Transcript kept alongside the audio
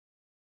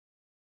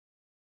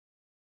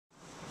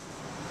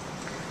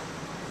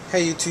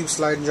Hey YouTube,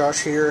 Sliding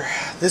Josh here.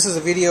 This is a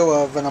video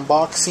of an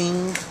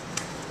unboxing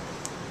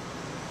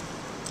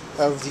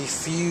of the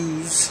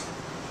Fuze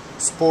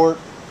Sport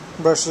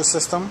brushless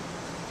system.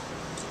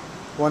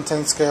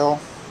 1/10 scale,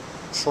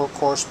 short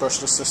course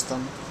brushless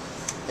system.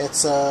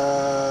 It's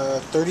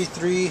a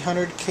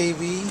 3300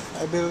 kV,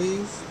 I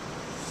believe.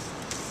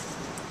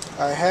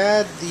 I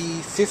had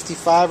the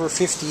 55 or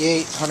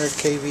 5800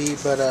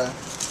 kV, but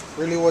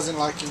really wasn't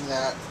liking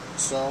that,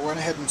 so I went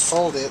ahead and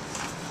sold it.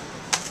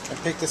 I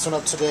picked this one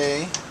up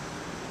today.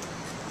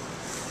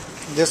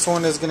 This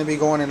one is going to be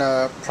going in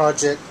a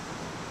Project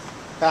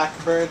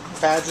Backbred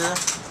Badger.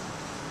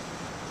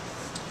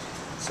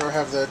 So I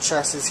have the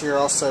chassis here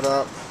all set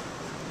up.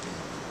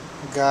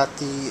 Got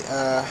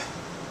the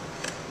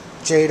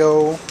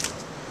Jado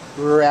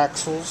rear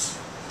axles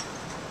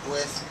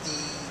with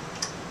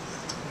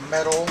the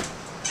metal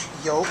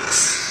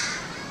yokes.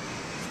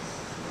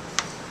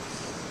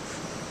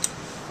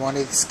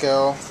 1/8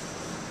 scale,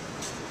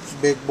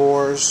 big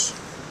bores.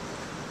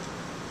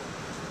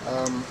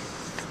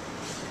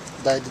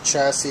 Dyed the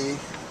chassis.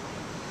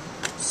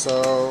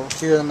 So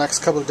here in the next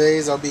couple of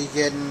days I'll be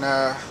getting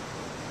a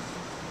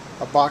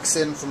box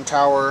in from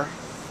Tower.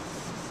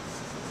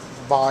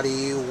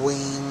 Body,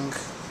 wing,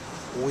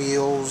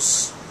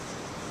 wheels,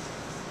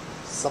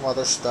 some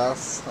other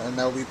stuff, and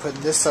I'll be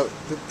putting this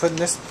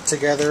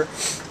together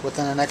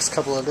within the next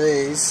couple of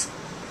days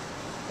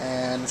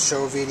and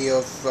show a video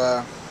of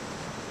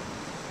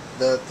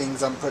the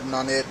things I'm putting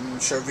on it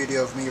and show a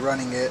video of me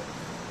running it.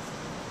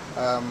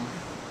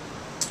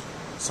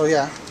 So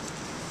yeah,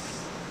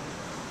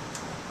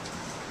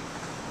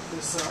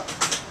 this up.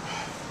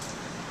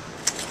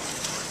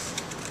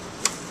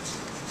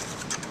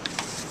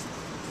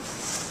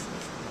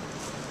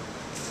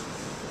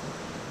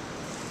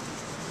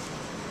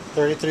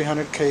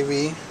 .3300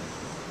 kV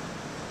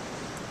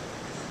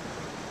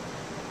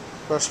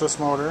brushless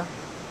motor.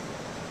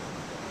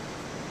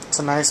 It's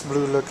a nice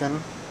blue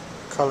looking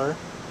color.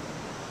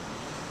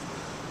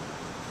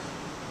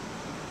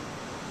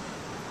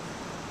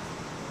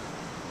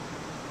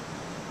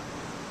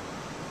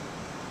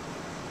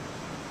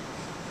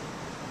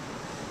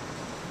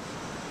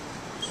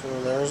 So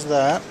there's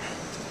that.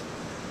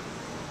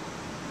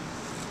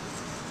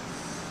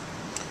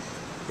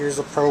 Here's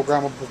a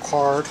programmable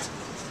card.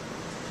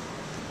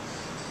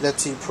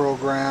 Lets you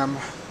program,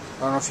 I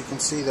don't know if you can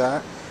see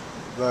that,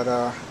 but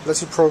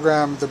lets you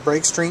program the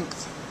brake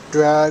strength,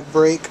 drag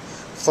brake,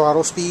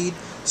 throttle speed,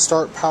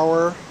 start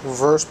power,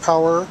 reverse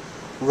power,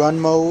 run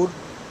mode,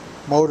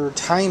 motor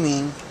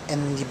timing,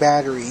 and the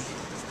battery.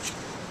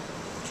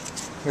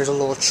 Here's a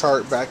little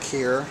chart back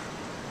here.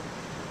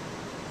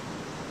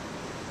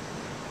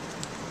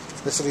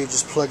 Basically, you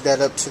just plug that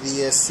up to the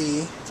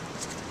ESC.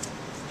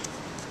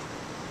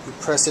 You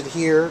press it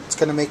here, it's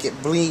going to make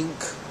it blink.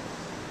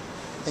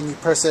 And you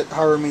press it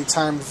however many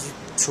times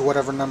to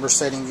whatever number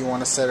setting you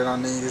want to set it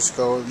on. Then you just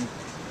go and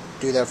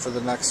do that for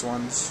the next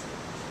ones.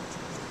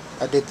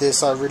 I did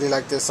this, I really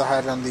like this. I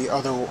had it on the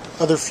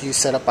other Fuze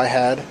setup I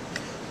had.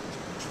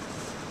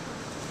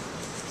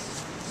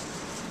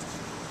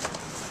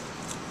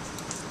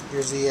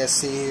 Here's the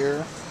ESC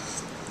here.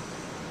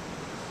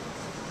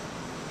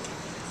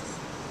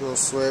 Little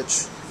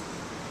switch.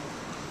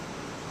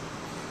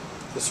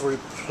 This is where you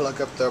plug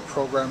up the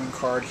programming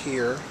card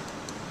here.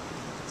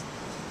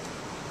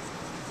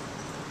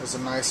 There's a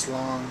nice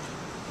long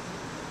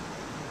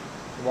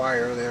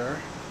wire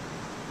there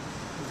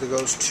that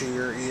goes to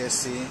your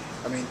ESC.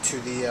 I mean to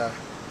the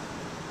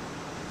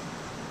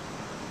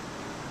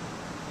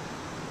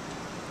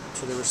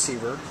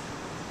receiver.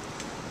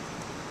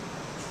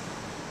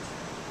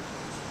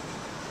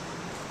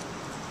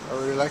 I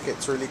really like it.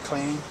 It's really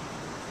clean.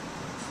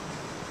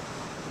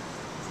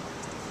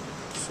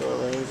 So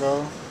there you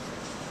go.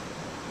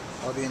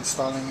 I'll be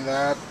installing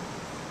that,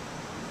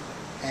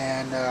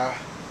 and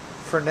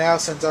for now,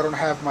 since I don't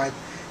have my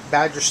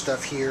Badger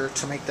stuff here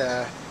to make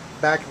the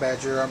back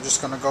Badger, I'm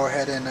just going to go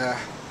ahead and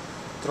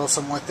throw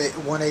some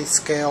 1/8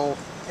 scale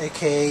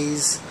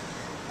AKs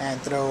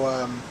and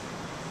throw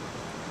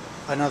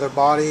another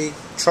body,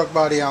 truck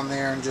body on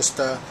there, and just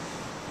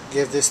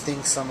give this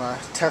thing some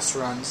test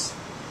runs.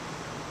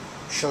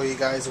 Show you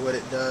guys what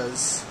it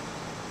does.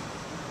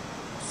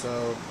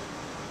 So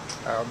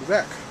I'll be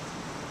back.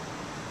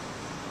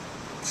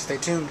 Stay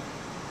tuned.